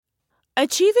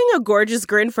Achieving a gorgeous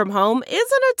grin from home isn't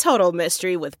a total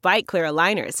mystery with Bite Clear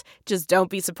aligners. Just don't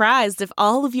be surprised if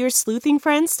all of your sleuthing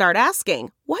friends start asking,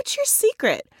 "What's your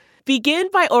secret?" Begin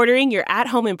by ordering your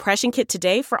at-home impression kit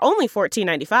today for only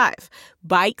 $14.95.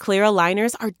 Bite Clear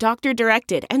aligners are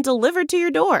doctor-directed and delivered to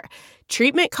your door.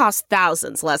 Treatment costs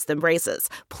thousands less than braces.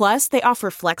 Plus, they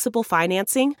offer flexible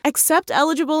financing, accept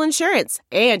eligible insurance,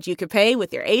 and you can pay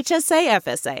with your HSA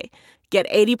FSA. Get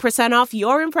 80% off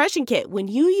your impression kit when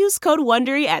you use code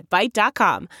WONDERY at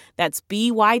Byte.com. That's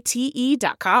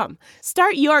BYTE.com.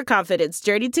 Start your confidence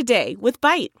journey today with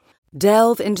Byte.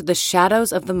 Delve into the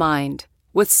shadows of the mind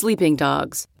with Sleeping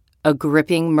Dogs, a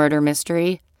gripping murder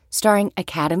mystery starring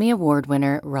Academy Award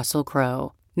winner Russell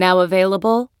Crowe. Now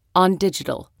available on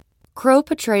digital. Crowe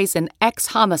portrays an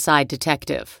ex-homicide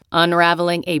detective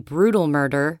unraveling a brutal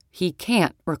murder he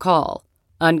can't recall.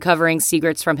 Uncovering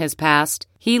secrets from his past,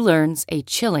 he learns a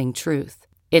chilling truth.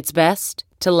 It's best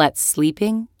to let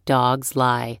sleeping dogs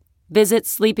lie. Visit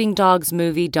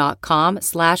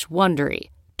sleepingdogsmovie.com/Wondery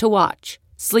to watch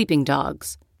Sleeping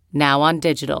Dogs, now on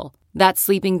digital. That's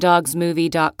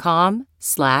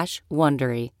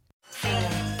sleepingdogsmovie.com/Wondery.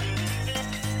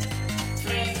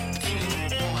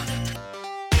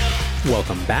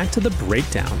 Welcome back to The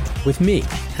Breakdown with me,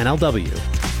 NLW.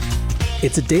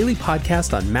 It's a daily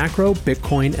podcast on macro,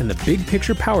 Bitcoin, and the big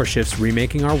picture power shifts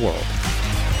remaking our world.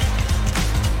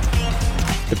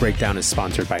 The Breakdown is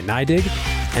sponsored by NYDIG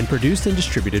and produced and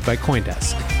distributed by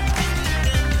CoinDesk.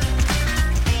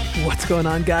 What's going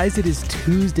on, guys? It is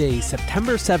Tuesday,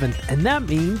 September 7th, and that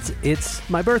means it's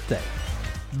my birthday.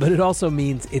 But it also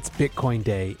means it's Bitcoin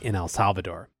Day in El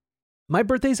Salvador. My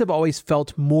birthdays have always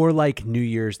felt more like New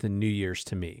Year's than New Year's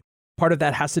to me. Part of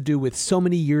that has to do with so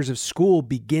many years of school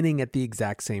beginning at the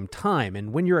exact same time.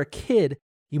 And when you're a kid,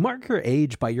 you mark your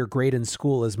age by your grade in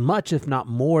school as much, if not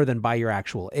more, than by your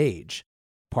actual age.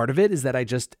 Part of it is that I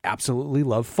just absolutely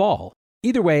love fall.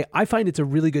 Either way, I find it's a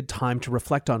really good time to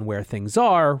reflect on where things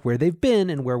are, where they've been,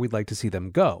 and where we'd like to see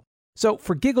them go. So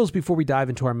for giggles, before we dive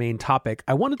into our main topic,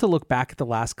 I wanted to look back at the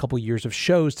last couple years of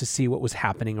shows to see what was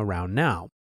happening around now.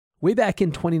 Way back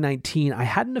in 2019, I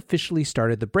hadn't officially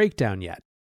started The Breakdown yet.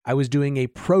 I was doing a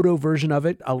proto version of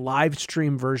it, a live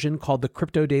stream version called the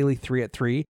Crypto Daily 3 at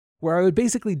 3, where I would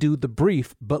basically do the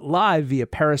brief, but live via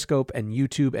Periscope and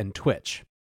YouTube and Twitch.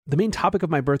 The main topic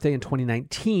of my birthday in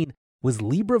 2019 was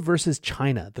Libra versus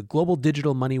China, the global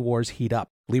digital money wars heat up.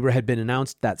 Libra had been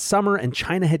announced that summer, and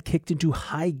China had kicked into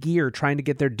high gear trying to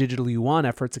get their digital yuan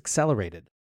efforts accelerated.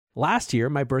 Last year,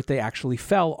 my birthday actually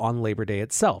fell on Labor Day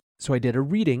itself, so I did a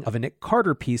reading of a Nick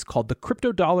Carter piece called The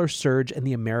Crypto Dollar Surge and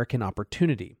the American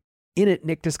Opportunity. In it,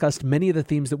 Nick discussed many of the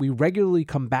themes that we regularly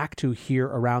come back to here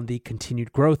around the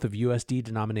continued growth of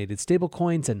USD-denominated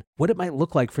stablecoins and what it might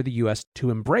look like for the US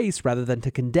to embrace rather than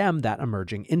to condemn that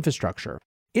emerging infrastructure.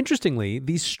 Interestingly,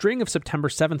 these string of September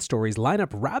 7th stories line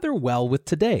up rather well with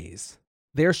today's.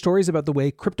 They are stories about the way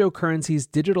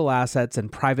cryptocurrencies, digital assets,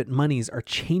 and private monies are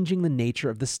changing the nature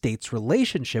of the state's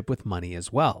relationship with money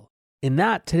as well. In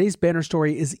that, today's banner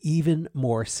story is even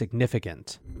more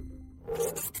significant.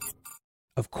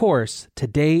 Of course,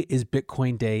 today is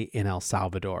Bitcoin Day in El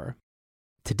Salvador.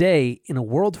 Today, in a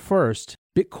world first,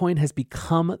 Bitcoin has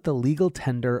become the legal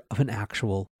tender of an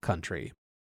actual country.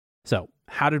 So,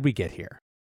 how did we get here?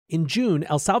 In June,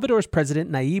 El Salvador's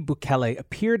President Nayib Bukele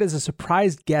appeared as a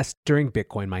surprise guest during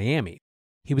Bitcoin Miami.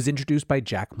 He was introduced by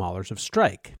Jack Mallers of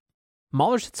Strike.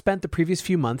 Mallers had spent the previous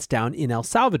few months down in El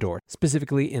Salvador,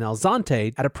 specifically in El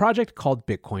Zonte, at a project called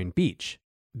Bitcoin Beach.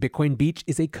 Bitcoin Beach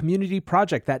is a community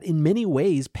project that in many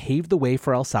ways paved the way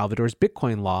for El Salvador's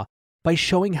Bitcoin law by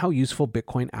showing how useful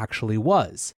Bitcoin actually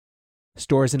was.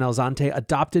 Stores in El Zonte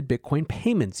adopted Bitcoin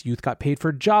payments. Youth got paid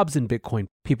for jobs in Bitcoin.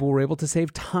 People were able to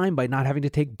save time by not having to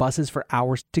take buses for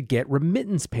hours to get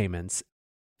remittance payments.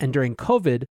 And during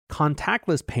COVID,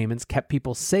 contactless payments kept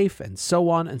people safe, and so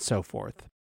on and so forth.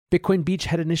 Bitcoin Beach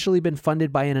had initially been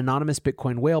funded by an anonymous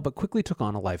Bitcoin whale, but quickly took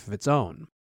on a life of its own.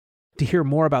 To hear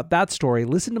more about that story,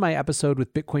 listen to my episode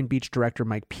with Bitcoin Beach director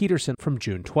Mike Peterson from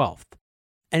June 12th.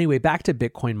 Anyway, back to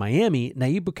Bitcoin Miami,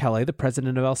 Nayib Bukele, the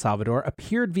president of El Salvador,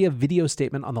 appeared via video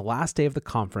statement on the last day of the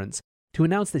conference to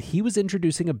announce that he was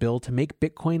introducing a bill to make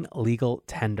Bitcoin legal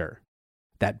tender.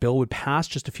 That bill would pass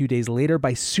just a few days later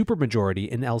by supermajority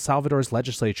in El Salvador's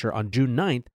legislature on June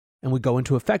 9th and would go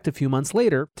into effect a few months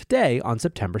later, today on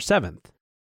September 7th.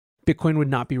 Bitcoin would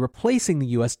not be replacing the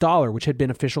US dollar, which had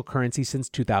been official currency since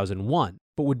 2001,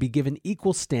 but would be given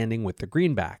equal standing with the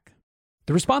greenback.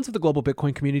 The response of the global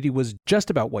Bitcoin community was just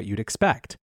about what you'd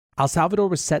expect. El Salvador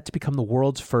was set to become the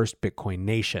world's first Bitcoin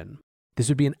nation. This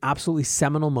would be an absolutely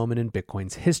seminal moment in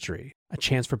Bitcoin's history, a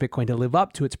chance for Bitcoin to live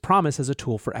up to its promise as a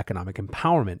tool for economic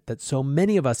empowerment that so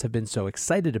many of us have been so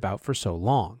excited about for so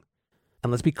long.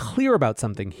 And let's be clear about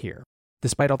something here.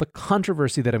 Despite all the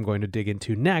controversy that I'm going to dig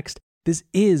into next, this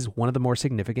is one of the more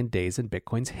significant days in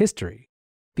Bitcoin's history.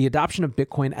 The adoption of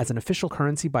Bitcoin as an official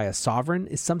currency by a sovereign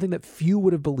is something that few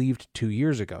would have believed 2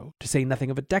 years ago, to say nothing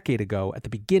of a decade ago at the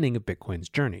beginning of Bitcoin's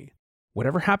journey.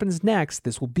 Whatever happens next,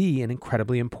 this will be an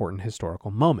incredibly important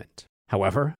historical moment.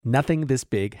 However, nothing this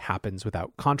big happens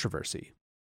without controversy.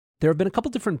 There have been a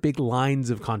couple different big lines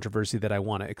of controversy that I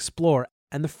want to explore,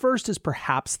 and the first is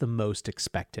perhaps the most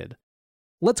expected.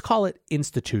 Let's call it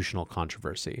institutional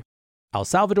controversy. El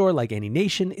Salvador, like any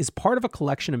nation, is part of a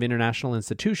collection of international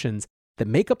institutions that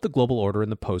make up the global order in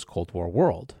the post-Cold War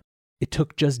world. It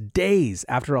took just days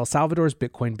after El Salvador's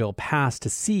Bitcoin bill passed to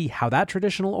see how that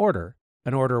traditional order,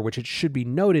 an order which it should be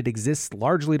noted exists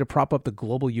largely to prop up the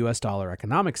global US dollar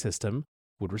economic system,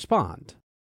 would respond.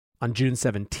 On June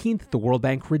 17th, the World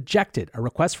Bank rejected a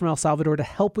request from El Salvador to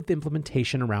help with the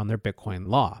implementation around their Bitcoin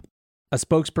law. A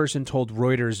spokesperson told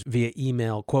Reuters via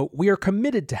email, quote, "We are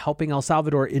committed to helping El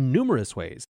Salvador in numerous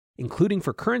ways, including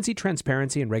for currency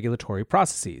transparency and regulatory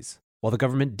processes. While the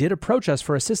government did approach us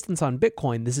for assistance on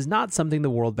Bitcoin, this is not something the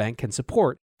World Bank can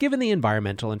support given the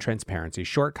environmental and transparency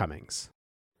shortcomings."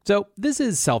 So this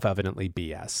is self-evidently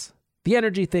BS. The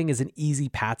energy thing is an easy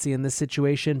patsy in this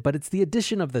situation, but it's the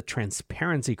addition of the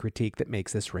transparency critique that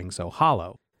makes this ring so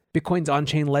hollow. Bitcoin's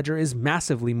on-chain ledger is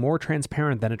massively more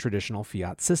transparent than a traditional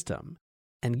fiat system.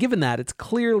 And given that, it's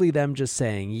clearly them just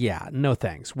saying, yeah, no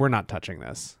thanks, we're not touching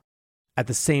this. At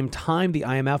the same time, the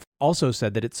IMF also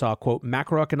said that it saw, quote,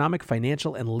 macroeconomic,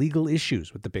 financial, and legal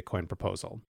issues with the Bitcoin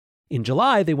proposal. In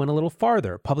July, they went a little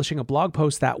farther, publishing a blog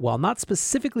post that, while not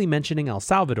specifically mentioning El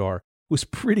Salvador, was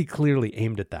pretty clearly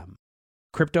aimed at them.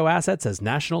 Crypto assets as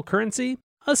national currency?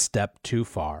 A step too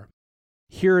far.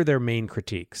 Here are their main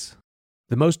critiques.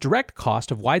 The most direct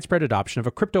cost of widespread adoption of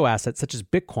a crypto asset such as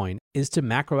Bitcoin is to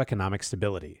macroeconomic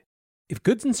stability. If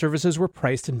goods and services were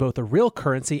priced in both a real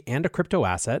currency and a crypto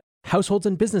asset, households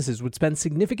and businesses would spend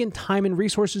significant time and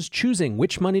resources choosing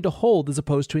which money to hold as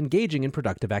opposed to engaging in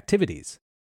productive activities.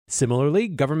 Similarly,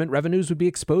 government revenues would be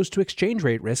exposed to exchange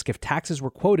rate risk if taxes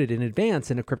were quoted in advance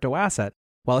in a crypto asset,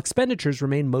 while expenditures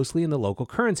remain mostly in the local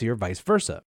currency or vice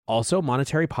versa. Also,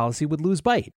 monetary policy would lose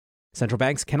bite. Central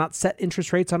banks cannot set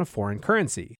interest rates on a foreign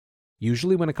currency.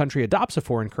 Usually, when a country adopts a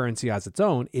foreign currency as its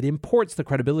own, it imports the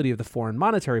credibility of the foreign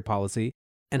monetary policy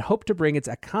and hopes to bring its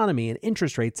economy and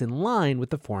interest rates in line with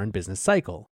the foreign business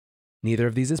cycle. Neither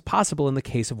of these is possible in the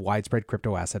case of widespread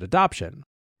crypto asset adoption.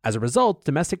 As a result,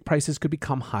 domestic prices could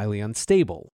become highly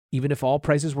unstable. Even if all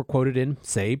prices were quoted in,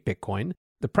 say, Bitcoin,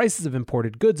 the prices of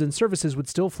imported goods and services would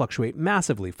still fluctuate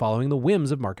massively following the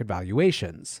whims of market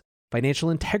valuations. Financial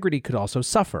integrity could also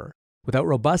suffer. Without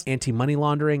robust anti-money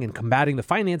laundering and combating the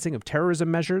financing of terrorism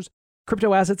measures,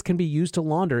 crypto assets can be used to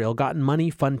launder ill-gotten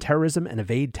money, fund terrorism, and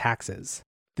evade taxes.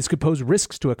 This could pose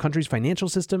risks to a country's financial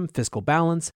system, fiscal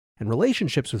balance, and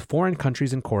relationships with foreign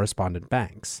countries and correspondent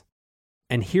banks.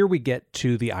 And here we get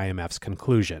to the IMF's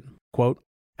conclusion. Quote,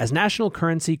 as national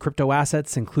currency, crypto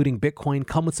assets, including Bitcoin,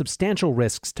 come with substantial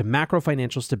risks to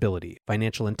macro-financial stability,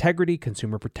 financial integrity,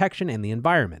 consumer protection, and the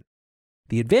environment.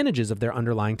 The advantages of their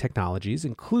underlying technologies,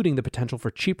 including the potential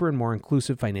for cheaper and more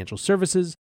inclusive financial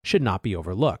services, should not be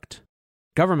overlooked.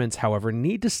 Governments, however,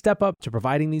 need to step up to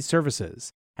providing these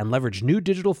services and leverage new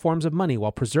digital forms of money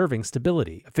while preserving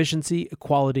stability, efficiency,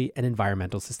 equality, and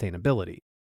environmental sustainability.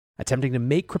 Attempting to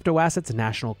make crypto assets a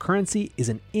national currency is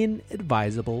an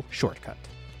inadvisable shortcut.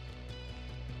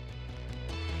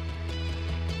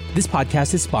 This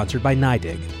podcast is sponsored by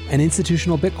NYDIG, an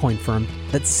institutional Bitcoin firm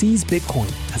that sees Bitcoin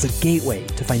as a gateway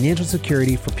to financial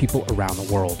security for people around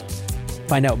the world.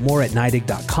 Find out more at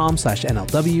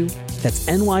NYDIG.com/NLW. That's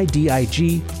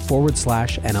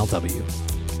NYDIG/NLW.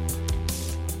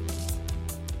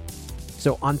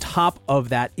 So on top of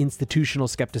that institutional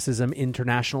skepticism,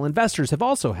 international investors have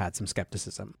also had some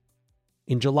skepticism.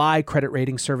 In July, credit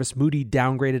rating service Moody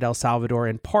downgraded El Salvador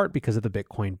in part because of the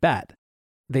Bitcoin bet.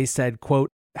 They said, quote,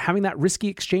 having that risky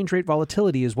exchange rate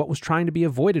volatility is what was trying to be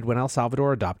avoided when El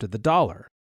Salvador adopted the dollar.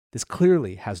 This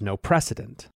clearly has no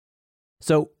precedent.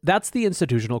 So that's the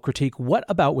institutional critique. What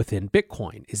about within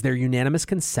Bitcoin? Is there unanimous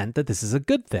consent that this is a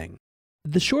good thing?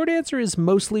 The short answer is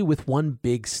mostly with one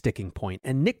big sticking point,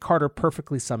 and Nick Carter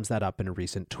perfectly sums that up in a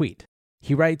recent tweet.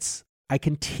 He writes, I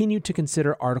continue to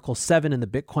consider Article 7 in the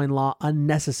Bitcoin law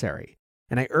unnecessary,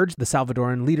 and I urge the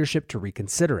Salvadoran leadership to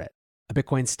reconsider it. A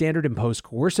Bitcoin standard imposed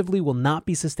coercively will not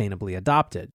be sustainably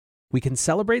adopted. We can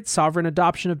celebrate sovereign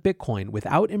adoption of Bitcoin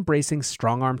without embracing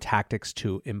strong-arm tactics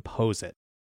to impose it.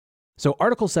 So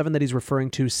Article 7 that he's referring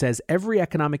to says every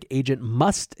economic agent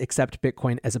must accept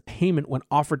Bitcoin as a payment when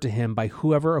offered to him by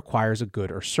whoever acquires a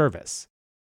good or service.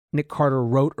 Nick Carter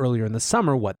wrote earlier in the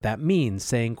summer what that means,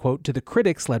 saying, quote, to the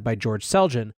critics led by George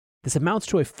Selgin, this amounts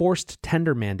to a forced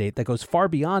tender mandate that goes far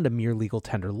beyond a mere legal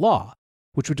tender law,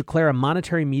 which would declare a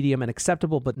monetary medium an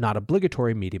acceptable but not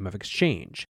obligatory medium of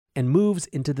exchange, and moves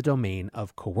into the domain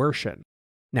of coercion.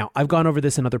 Now, I've gone over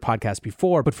this in other podcasts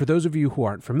before, but for those of you who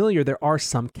aren't familiar, there are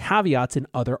some caveats in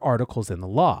other articles in the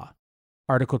law.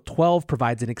 Article 12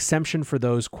 provides an exemption for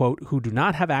those, quote, who do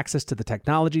not have access to the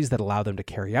technologies that allow them to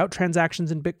carry out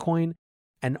transactions in Bitcoin.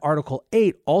 And Article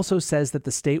 8 also says that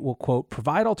the state will, quote,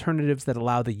 provide alternatives that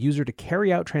allow the user to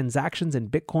carry out transactions in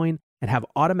Bitcoin and have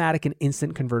automatic and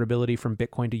instant convertibility from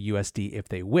Bitcoin to USD if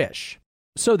they wish.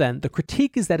 So then, the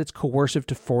critique is that it's coercive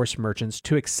to force merchants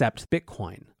to accept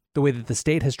Bitcoin. The way that the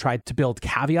state has tried to build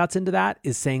caveats into that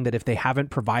is saying that if they haven't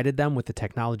provided them with the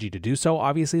technology to do so,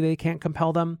 obviously they can't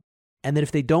compel them, and that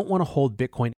if they don't want to hold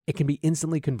Bitcoin, it can be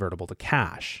instantly convertible to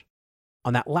cash.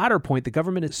 On that latter point, the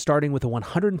government is starting with a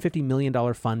 $150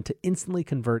 million fund to instantly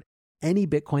convert any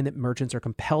Bitcoin that merchants are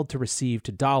compelled to receive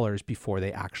to dollars before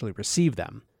they actually receive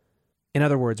them. In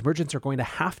other words, merchants are going to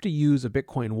have to use a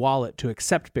Bitcoin wallet to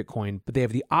accept Bitcoin, but they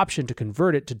have the option to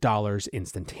convert it to dollars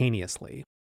instantaneously.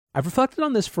 I've reflected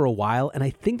on this for a while, and I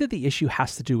think that the issue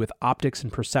has to do with optics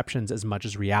and perceptions as much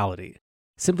as reality.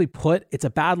 Simply put, it's a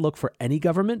bad look for any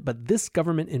government, but this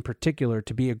government in particular,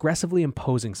 to be aggressively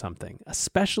imposing something,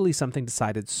 especially something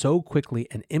decided so quickly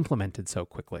and implemented so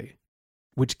quickly.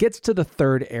 Which gets to the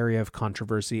third area of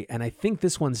controversy, and I think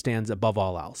this one stands above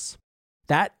all else.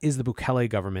 That is the Bukele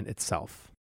government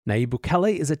itself. Nayib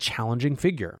Bukele is a challenging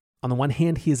figure. On the one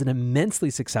hand, he is an immensely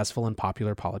successful and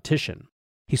popular politician.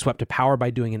 He swept to power by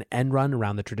doing an end run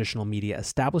around the traditional media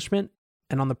establishment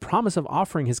and on the promise of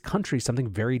offering his country something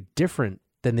very different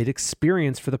than they'd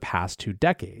experienced for the past 2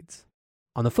 decades.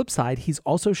 On the flip side, he's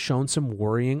also shown some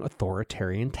worrying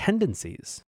authoritarian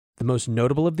tendencies. The most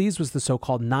notable of these was the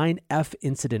so-called 9F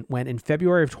incident when, in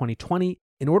February of 2020,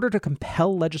 in order to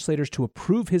compel legislators to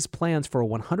approve his plans for a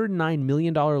 $109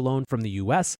 million loan from the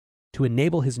U.S. to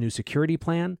enable his new security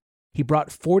plan, he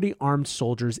brought 40 armed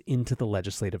soldiers into the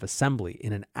Legislative Assembly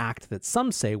in an act that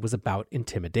some say was about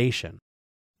intimidation.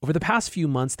 Over the past few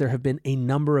months, there have been a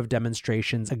number of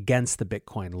demonstrations against the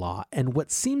Bitcoin law, and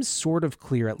what seems sort of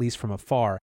clear, at least from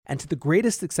afar, and to the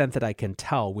greatest extent that I can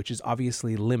tell, which is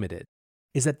obviously limited,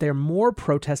 is that there are more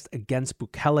protests against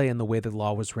Bukele and the way the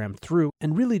law was rammed through,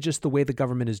 and really just the way the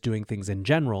government is doing things in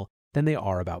general, than they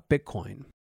are about Bitcoin.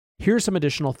 Here are some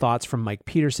additional thoughts from Mike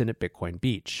Peterson at Bitcoin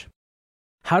Beach.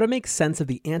 How to make sense of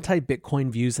the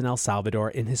anti-Bitcoin views in El Salvador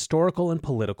in historical and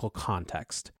political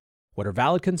context. What are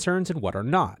valid concerns and what are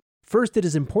not? First, it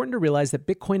is important to realize that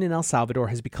Bitcoin in El Salvador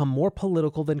has become more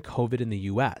political than COVID in the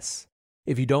US.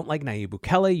 If you don't like Nayib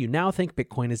Bukele, you now think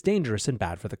Bitcoin is dangerous and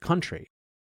bad for the country.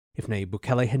 If Nayib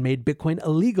Bukele had made Bitcoin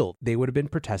illegal, they would have been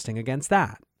protesting against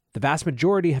that. The vast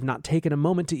majority have not taken a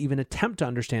moment to even attempt to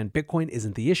understand Bitcoin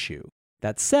isn't the issue.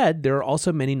 That said, there are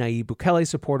also many Nayib Bukele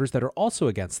supporters that are also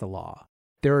against the law.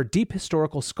 There are deep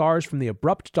historical scars from the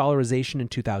abrupt dollarization in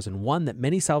 2001 that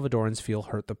many Salvadorans feel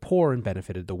hurt the poor and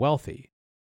benefited the wealthy.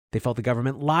 They felt the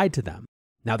government lied to them.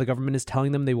 Now the government is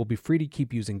telling them they will be free to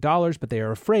keep using dollars, but they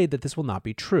are afraid that this will not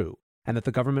be true, and that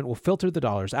the government will filter the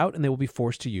dollars out and they will be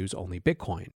forced to use only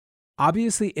Bitcoin.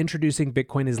 Obviously, introducing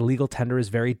Bitcoin as legal tender is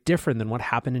very different than what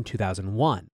happened in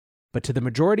 2001, but to the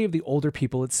majority of the older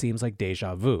people it seems like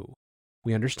déjà vu.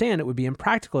 We understand it would be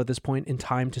impractical at this point in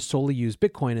time to solely use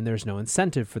Bitcoin and there's no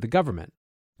incentive for the government.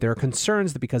 There are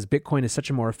concerns that because Bitcoin is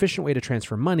such a more efficient way to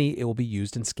transfer money, it will be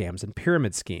used in scams and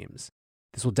pyramid schemes.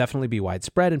 This will definitely be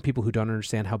widespread and people who don't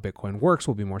understand how Bitcoin works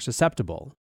will be more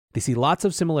susceptible. They see lots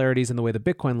of similarities in the way the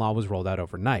Bitcoin law was rolled out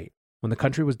overnight. When the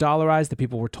country was dollarized, the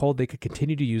people were told they could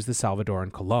continue to use the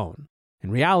Salvadoran colon.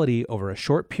 In reality, over a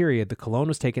short period, the colon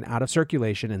was taken out of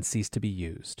circulation and ceased to be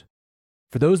used.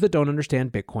 For those that don't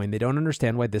understand Bitcoin, they don't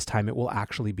understand why this time it will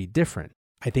actually be different.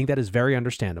 I think that is very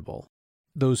understandable.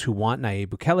 Those who want Nayib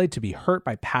Bukele to be hurt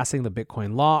by passing the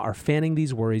Bitcoin law are fanning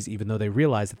these worries even though they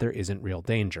realize that there isn't real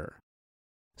danger.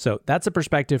 So that's a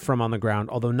perspective from on the ground,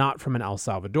 although not from an El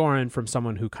Salvadoran, from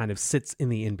someone who kind of sits in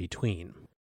the in-between.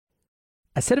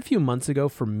 I said a few months ago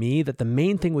for me that the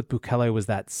main thing with Bukele was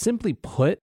that, simply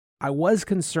put, I was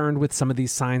concerned with some of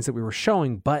these signs that we were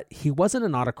showing, but he wasn't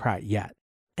an autocrat yet.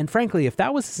 And frankly, if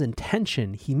that was his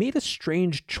intention, he made a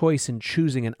strange choice in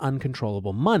choosing an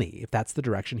uncontrollable money, if that's the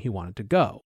direction he wanted to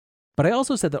go. But I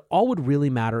also said that all would really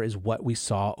matter is what we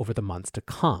saw over the months to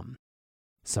come.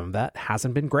 Some of that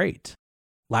hasn't been great.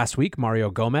 Last week, Mario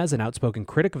Gomez, an outspoken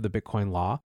critic of the Bitcoin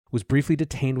law, was briefly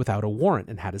detained without a warrant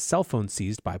and had his cell phone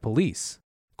seized by police.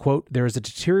 Quote, "There is a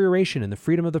deterioration in the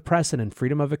freedom of the press and in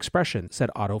freedom of expression," said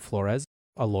Otto Flores,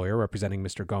 a lawyer representing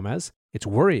Mr. Gomez. "It's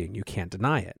worrying, you can't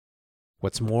deny it."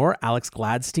 What's more, Alex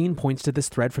Gladstein points to this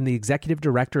thread from the executive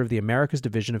director of the Americas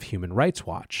Division of Human Rights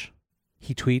Watch.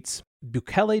 He tweets,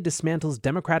 "Bukele dismantles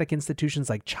democratic institutions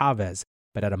like Chavez,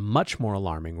 but at a much more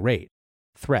alarming rate."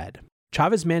 Thread.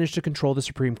 Chavez managed to control the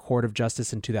Supreme Court of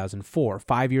Justice in 2004,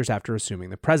 5 years after assuming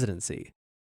the presidency.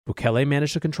 Bukele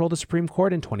managed to control the Supreme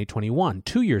Court in 2021,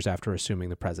 2 years after assuming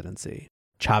the presidency.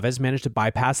 Chavez managed to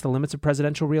bypass the limits of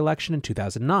presidential re-election in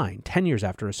 2009, 10 years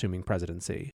after assuming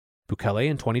presidency. Bukele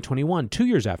in 2021, 2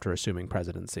 years after assuming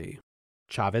presidency.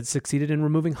 Chavez succeeded in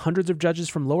removing hundreds of judges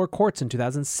from lower courts in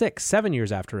 2006, 7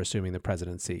 years after assuming the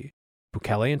presidency.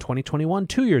 Bukele in 2021,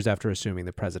 2 years after assuming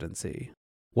the presidency.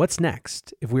 What's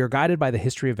next? If we are guided by the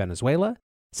history of Venezuela,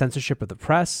 censorship of the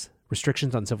press,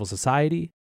 restrictions on civil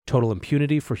society, total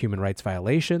impunity for human rights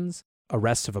violations,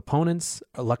 arrests of opponents,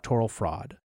 electoral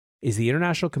fraud. Is the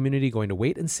international community going to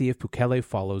wait and see if Bukele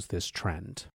follows this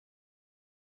trend?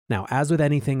 Now, as with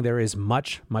anything, there is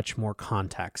much, much more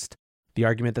context. The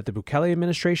argument that the Bukele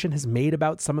administration has made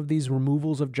about some of these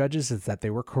removals of judges is that they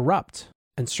were corrupt.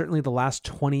 And certainly the last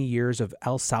 20 years of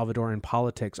El Salvadoran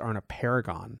politics aren't a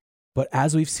paragon. But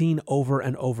as we've seen over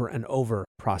and over and over,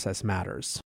 process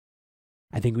matters.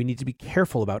 I think we need to be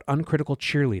careful about uncritical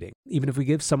cheerleading, even if we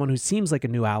give someone who seems like a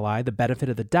new ally the benefit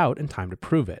of the doubt and time to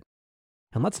prove it.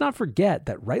 And let's not forget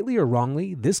that rightly or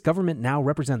wrongly, this government now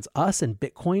represents us and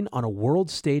Bitcoin on a world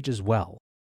stage as well.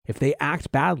 If they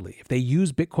act badly, if they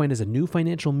use Bitcoin as a new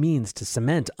financial means to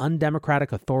cement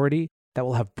undemocratic authority, that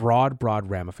will have broad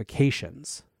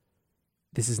ramifications.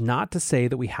 This is not to say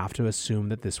that we have to assume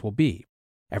that this will be.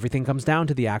 Everything comes down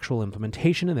to the actual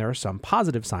implementation, and there are some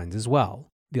positive signs as well.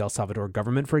 The El Salvador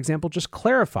government, for example, just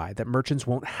clarified that merchants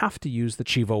won't have to use the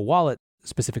Chivo wallet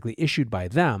specifically issued by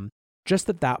them, just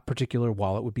that particular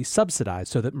wallet would be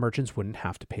subsidized so that merchants wouldn't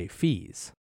have to pay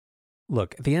fees.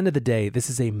 Look, at the end of the day, this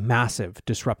is a massive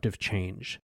disruptive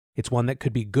change. It's one that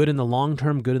could be good in the long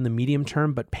term, good in the medium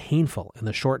term, but painful in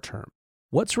the short term.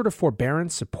 What sort of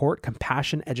forbearance, support,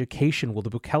 compassion, education will the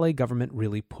Bukele government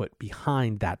really put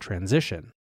behind that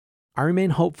transition? I remain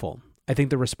hopeful. I think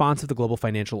the response of the global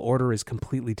financial order is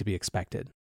completely to be expected.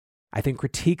 I think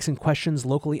critiques and questions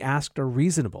locally asked are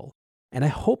reasonable, and I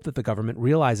hope that the government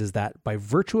realizes that by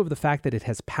virtue of the fact that it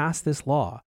has passed this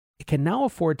law, it can now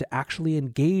afford to actually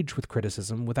engage with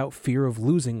criticism without fear of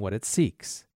losing what it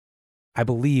seeks. I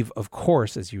believe, of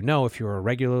course, as you know if you're a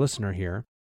regular listener here,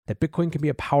 that Bitcoin can be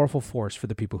a powerful force for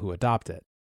the people who adopt it.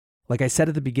 Like I said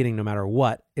at the beginning, no matter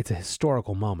what, it's a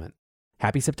historical moment.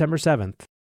 Happy September 7th.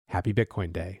 Happy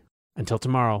Bitcoin Day. Until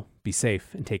tomorrow, be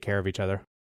safe and take care of each other.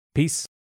 Peace.